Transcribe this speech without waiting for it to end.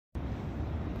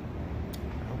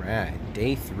Alright,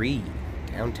 day 3,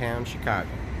 downtown Chicago.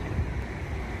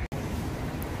 A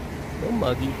little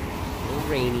muggy, a little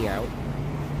rainy out.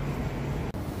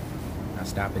 Not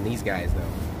stopping these guys though.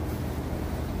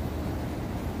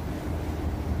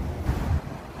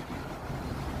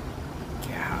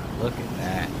 God, look at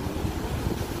that.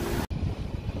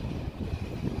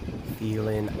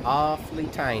 Feeling awfully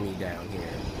tiny down here.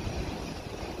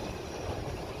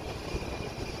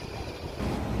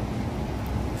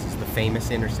 This is the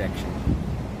famous intersection from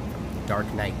The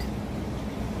Dark Knight.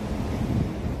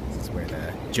 This is where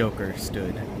the Joker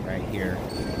stood, right here.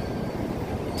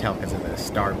 You can tell because of the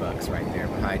Starbucks right there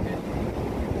behind it.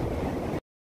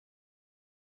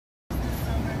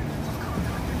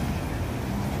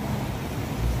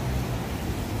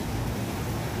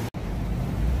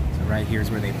 Right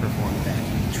here's where they performed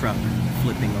that truck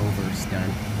flipping over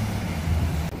stunt.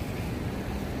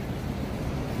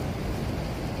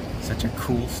 Such a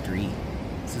cool street.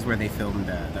 This is where they filmed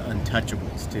the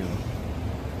Untouchables too.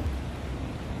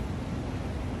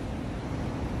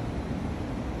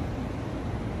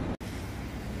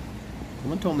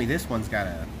 Someone told me this one's got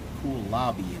a cool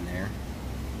lobby in there.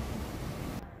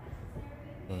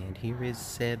 And here is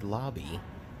said lobby.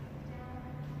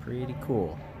 Pretty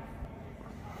cool.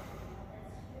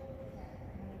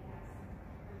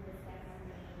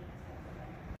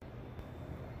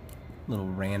 Little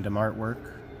random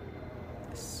artwork.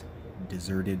 This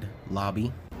deserted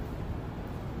lobby.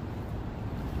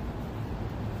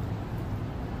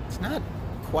 It's not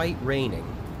quite raining.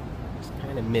 It's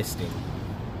kind of misting.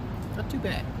 Not too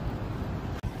bad.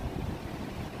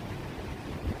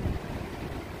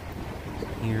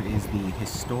 Here is the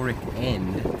historic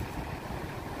end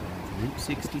of Route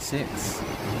 66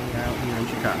 out here in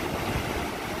Chicago.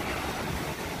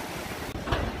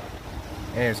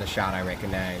 There's a shot I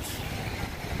recognize.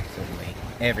 Certainly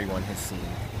everyone has seen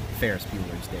Ferris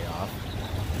Bueller's Day Off.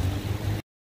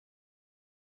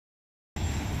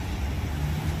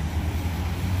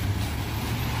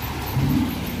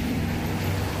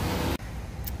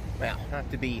 Well,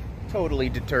 not to be totally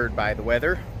deterred by the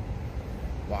weather.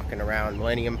 Walking around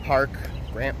Millennium Park,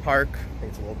 Grant Park. I think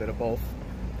it's a little bit of both.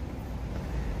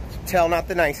 You can tell, not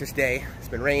the nicest day. It's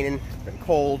been raining, it's been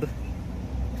cold.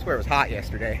 I swear it was hot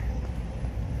yesterday.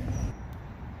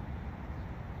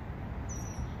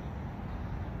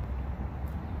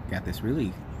 Got this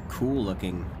really cool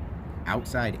looking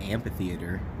outside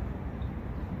amphitheater.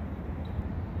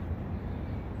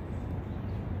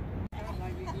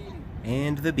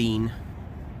 And the Bean,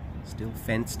 still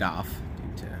fenced off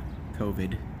due to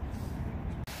COVID.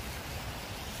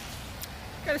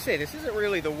 Gotta say, this isn't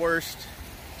really the worst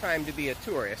time to be a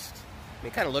tourist. I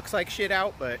mean, it kind of looks like shit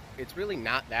out, but it's really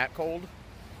not that cold.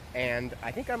 And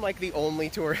I think I'm like the only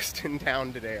tourist in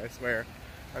town today, I swear.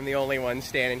 I'm the only one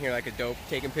standing here like a dope,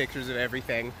 taking pictures of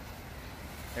everything.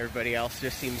 Everybody else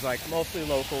just seems like mostly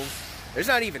locals. There's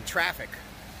not even traffic.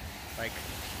 Like,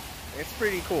 it's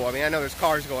pretty cool. I mean, I know there's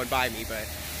cars going by me, but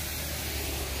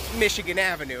Michigan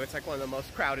Avenue, it's like one of the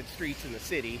most crowded streets in the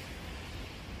city.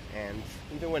 And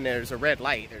even when there's a red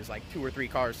light, there's like 2 or 3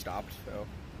 cars stopped, so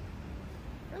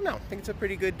I don't know. I think it's a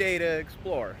pretty good day to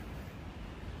explore.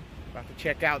 About to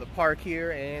check out the park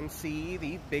here and see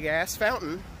the big-ass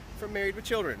fountain from Married with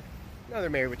Children. Another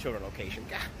Married with Children location.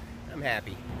 God, I'm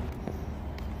happy.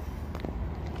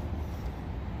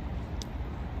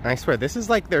 I swear, this is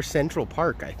like their central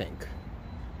park, I think.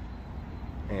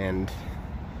 And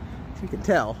as you can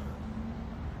tell,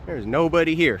 there's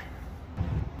nobody here.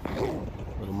 A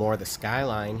little more of the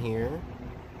skyline here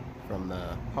from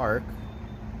the park.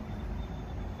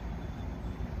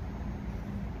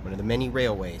 One of the many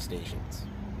railway stations.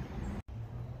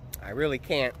 I really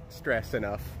can't stress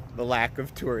enough the lack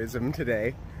of tourism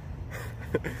today.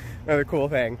 Another cool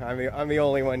thing, I'm the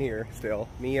only one here still.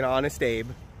 Me and Honest Abe.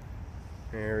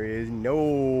 There is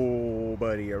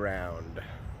nobody around.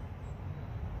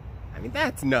 I mean,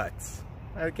 that's nuts.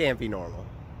 That can't be normal.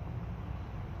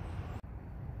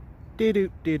 Do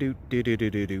do do do do do do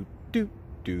do do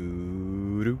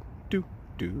do do do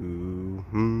do.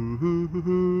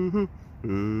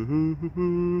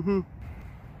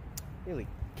 Really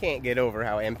can't get over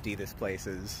how empty this place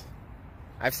is.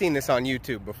 I've seen this on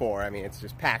YouTube before. I mean, it's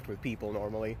just packed with people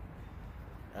normally.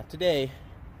 Not today.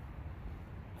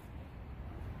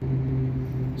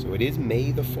 So it is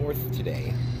May the 4th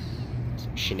today.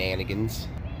 Some shenanigans.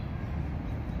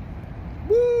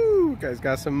 Woo! Guys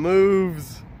got some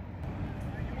moves.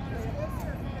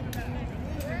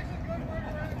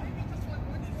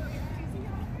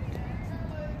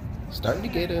 Starting to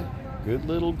get a good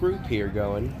little group here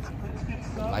going.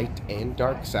 Light and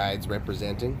dark sides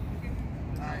representing.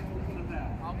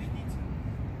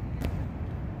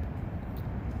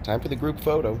 time for the group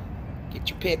photo. Get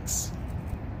your pics.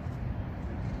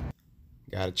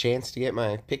 Got a chance to get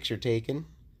my picture taken.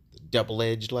 The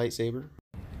double-edged lightsaber.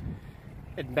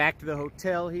 Heading back to the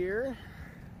hotel here.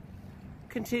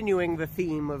 Continuing the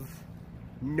theme of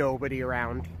nobody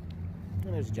around.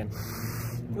 Oh, there's Jen.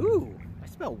 Ooh, I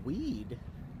smell weed.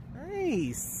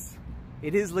 Nice.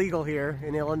 It is legal here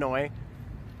in Illinois.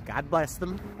 God bless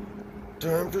them.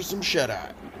 Time for some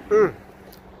shut-eye.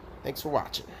 Thanks for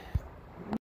watching.